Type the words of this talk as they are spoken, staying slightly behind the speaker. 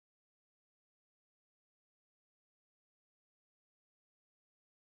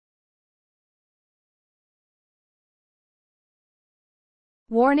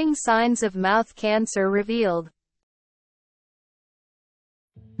Warning signs of mouth cancer revealed.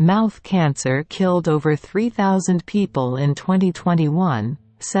 Mouth cancer killed over 3,000 people in 2021,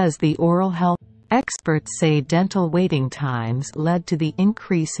 says the oral health. Experts say dental waiting times led to the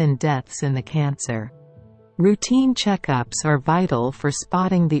increase in deaths in the cancer. Routine checkups are vital for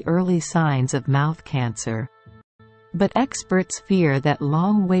spotting the early signs of mouth cancer. But experts fear that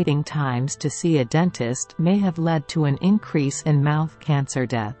long waiting times to see a dentist may have led to an increase in mouth cancer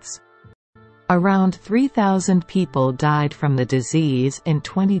deaths. Around 3,000 people died from the disease in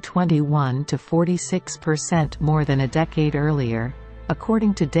 2021, to 46% more than a decade earlier,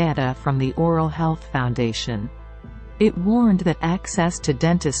 according to data from the Oral Health Foundation. It warned that access to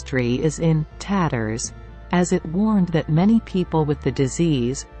dentistry is in tatters, as it warned that many people with the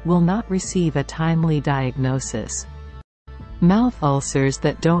disease will not receive a timely diagnosis. Mouth ulcers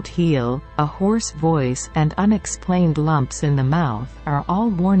that don't heal, a hoarse voice, and unexplained lumps in the mouth are all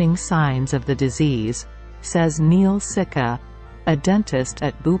warning signs of the disease, says Neil Sicca, a dentist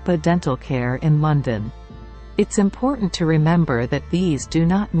at Bupa Dental Care in London. It's important to remember that these do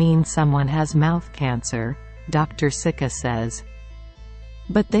not mean someone has mouth cancer, Dr. Sicca says.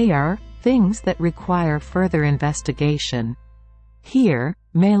 But they are things that require further investigation. Here,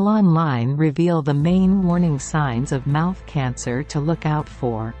 Mail Online reveal the main warning signs of mouth cancer to look out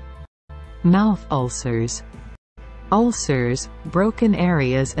for. Mouth ulcers. Ulcers, broken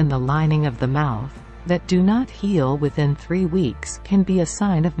areas in the lining of the mouth, that do not heal within 3 weeks can be a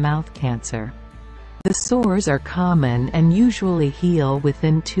sign of mouth cancer. The sores are common and usually heal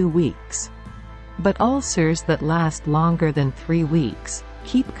within 2 weeks. But ulcers that last longer than 3 weeks,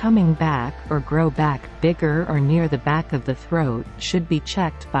 keep coming back or grow back bigger or near the back of the throat should be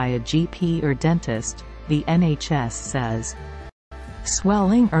checked by a GP or dentist, the NHS says.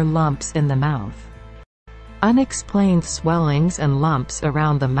 Swelling or lumps in the mouth. Unexplained swellings and lumps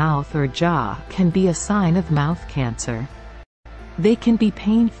around the mouth or jaw can be a sign of mouth cancer. They can be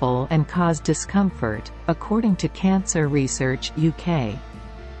painful and cause discomfort, according to Cancer Research UK.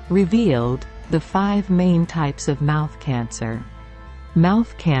 Revealed, the 5 main types of mouth cancer.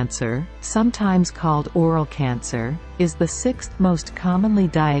 Mouth cancer, sometimes called oral cancer, is the 6th most commonly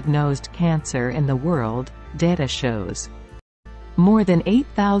diagnosed cancer in the world, data shows. More than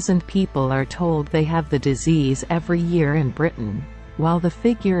 8,000 people are told they have the disease every year in Britain, while the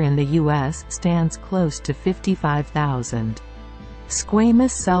figure in the US stands close to 55,000.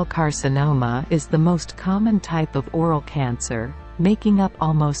 Squamous cell carcinoma is the most common type of oral cancer, making up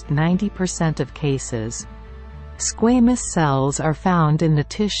almost 90% of cases. Squamous cells are found in the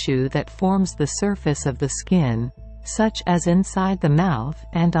tissue that forms the surface of the skin, such as inside the mouth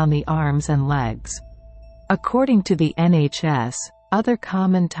and on the arms and legs. According to the NHS, other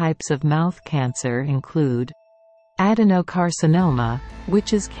common types of mouth cancer include adenocarcinoma,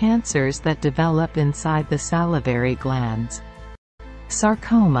 which is cancers that develop inside the salivary glands;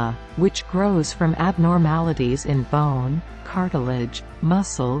 sarcoma, which grows from abnormalities in bone, cartilage,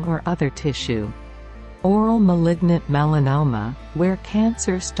 muscle or other tissue; oral malignant melanoma, where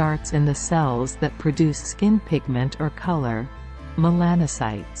cancer starts in the cells that produce skin pigment or color,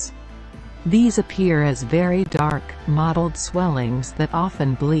 melanocytes. These appear as very dark, mottled swellings that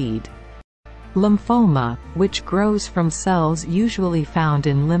often bleed. Lymphoma, which grows from cells usually found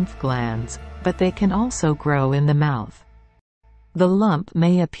in lymph glands, but they can also grow in the mouth. The lump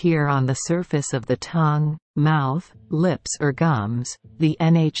may appear on the surface of the tongue, mouth, lips or gums, the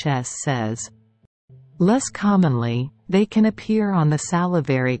NHS says. Less commonly, they can appear on the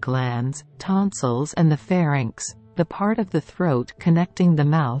salivary glands, tonsils and the pharynx, the part of the throat connecting the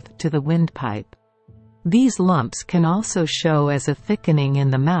mouth to the windpipe. These lumps can also show as a thickening in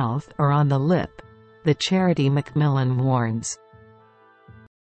the mouth or on the lip, the Charity Macmillan warns.